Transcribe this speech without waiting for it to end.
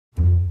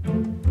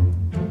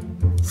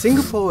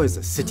Singapore is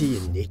a city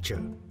in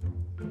nature.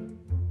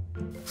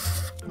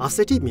 Our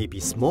city may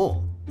be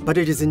small, but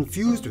it is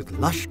infused with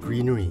lush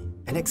greenery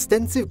and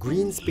extensive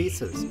green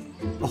spaces,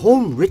 a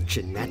home rich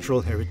in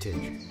natural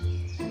heritage.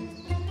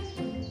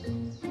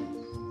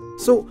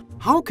 So,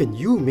 how can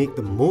you make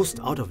the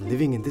most out of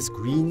living in this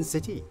green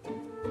city?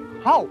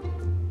 How?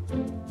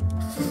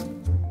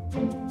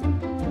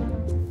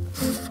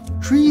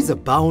 Trees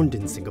abound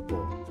in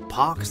Singapore,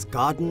 parks,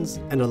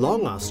 gardens, and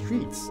along our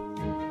streets.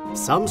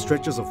 Some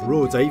stretches of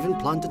roads are even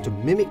planted to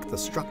mimic the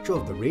structure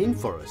of the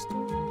rainforest.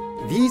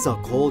 These are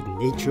called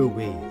nature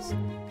ways.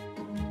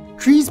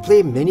 Trees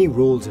play many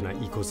roles in our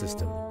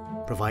ecosystem,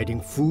 providing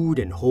food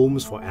and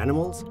homes for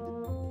animals,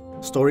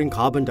 storing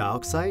carbon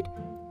dioxide,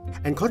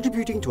 and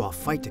contributing to our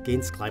fight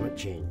against climate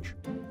change.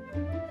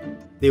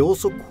 They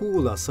also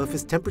cool our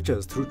surface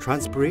temperatures through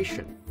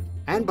transpiration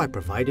and by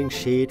providing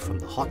shade from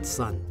the hot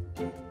sun.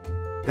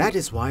 That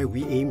is why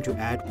we aim to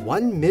add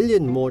 1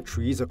 million more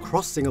trees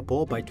across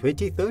Singapore by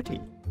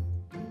 2030.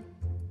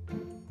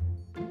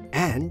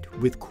 And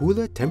with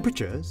cooler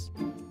temperatures,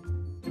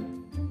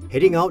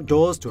 heading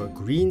outdoors to a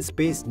green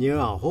space near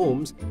our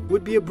homes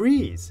would be a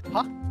breeze.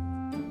 Huh?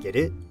 Get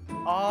it?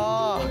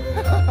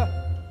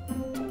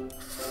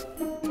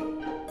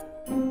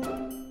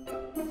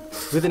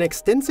 With an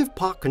extensive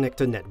park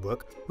connector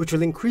network, which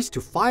will increase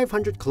to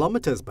 500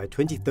 kilometers by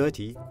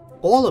 2030,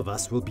 all of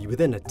us will be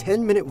within a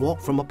 10-minute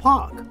walk from a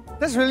park.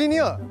 That's really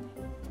near.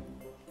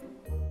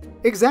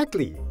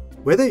 Exactly.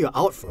 Whether you're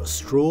out for a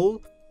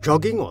stroll,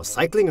 jogging, or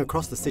cycling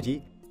across the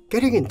city,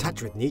 getting in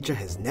touch with nature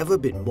has never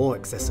been more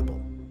accessible.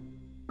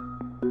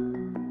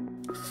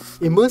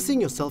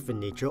 Immersing yourself in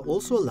nature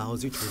also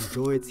allows you to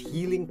enjoy its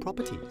healing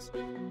properties.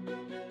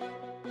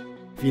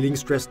 Feeling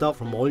stressed out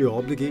from all your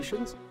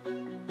obligations?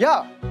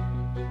 Yeah.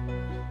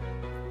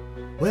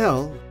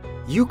 Well,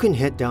 you can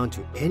head down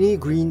to any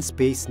green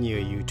space near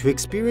you to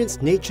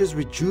experience nature's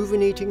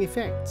rejuvenating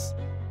effects.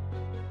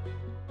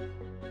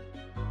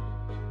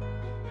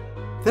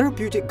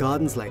 Therapeutic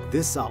gardens like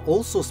this are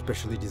also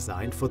specially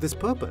designed for this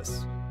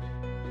purpose.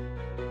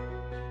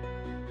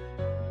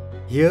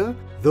 Here,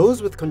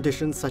 those with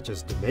conditions such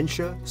as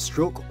dementia,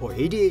 stroke, or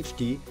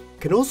ADHD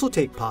can also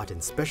take part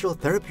in special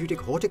therapeutic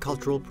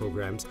horticultural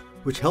programs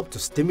which help to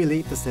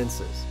stimulate the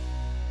senses.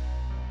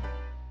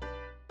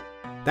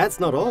 That's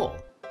not all.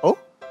 Oh?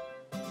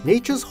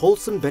 Nature's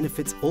wholesome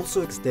benefits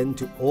also extend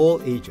to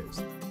all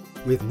ages.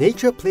 With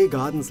nature play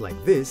gardens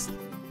like this,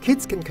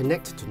 kids can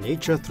connect to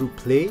nature through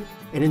play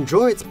and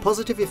enjoy its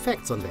positive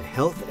effects on their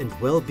health and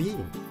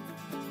well-being.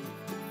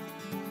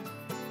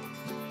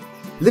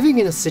 Living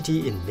in a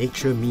city in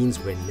nature means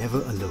we're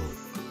never alone.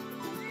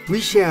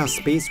 We share our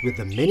space with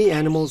the many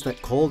animals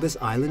that call this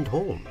island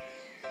home.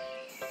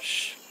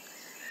 Shh.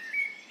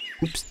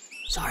 Oops,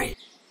 sorry.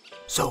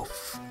 So,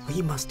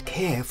 we must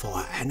care for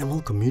our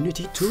animal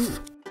community too.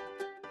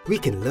 We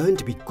can learn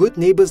to be good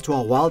neighbors to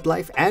our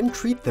wildlife and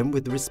treat them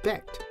with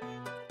respect.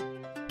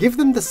 Give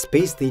them the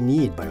space they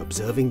need by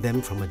observing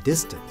them from a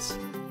distance.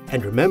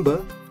 And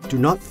remember, do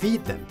not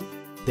feed them.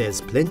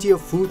 There's plenty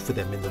of food for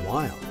them in the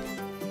wild.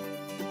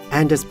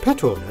 And as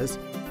pet owners,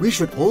 we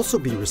should also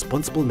be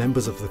responsible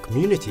members of the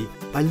community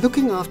by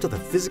looking after the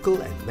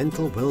physical and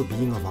mental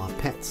well-being of our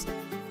pets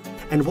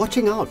and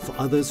watching out for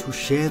others who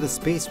share the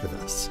space with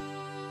us.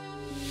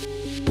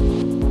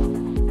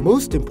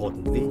 Most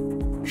importantly,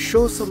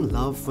 show some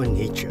love for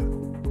nature.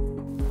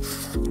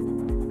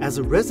 As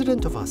a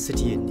resident of our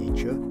city in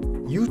nature,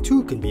 you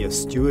too can be a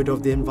steward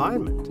of the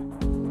environment.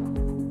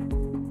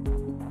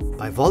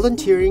 By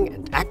volunteering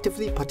and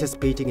actively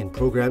participating in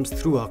programs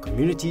through our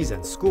communities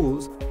and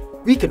schools,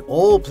 we can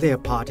all play a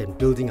part in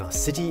building our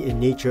city in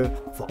nature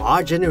for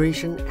our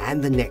generation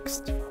and the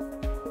next.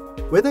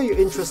 Whether your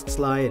interests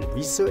lie in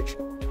research,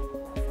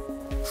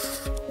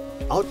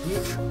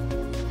 outreach,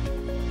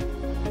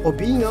 or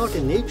being out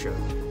in nature,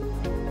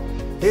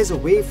 there's a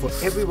way for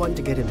everyone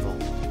to get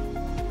involved.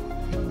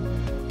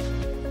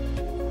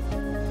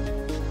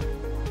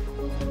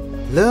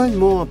 Learn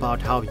more about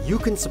how you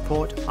can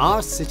support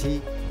our city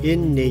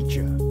in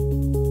nature.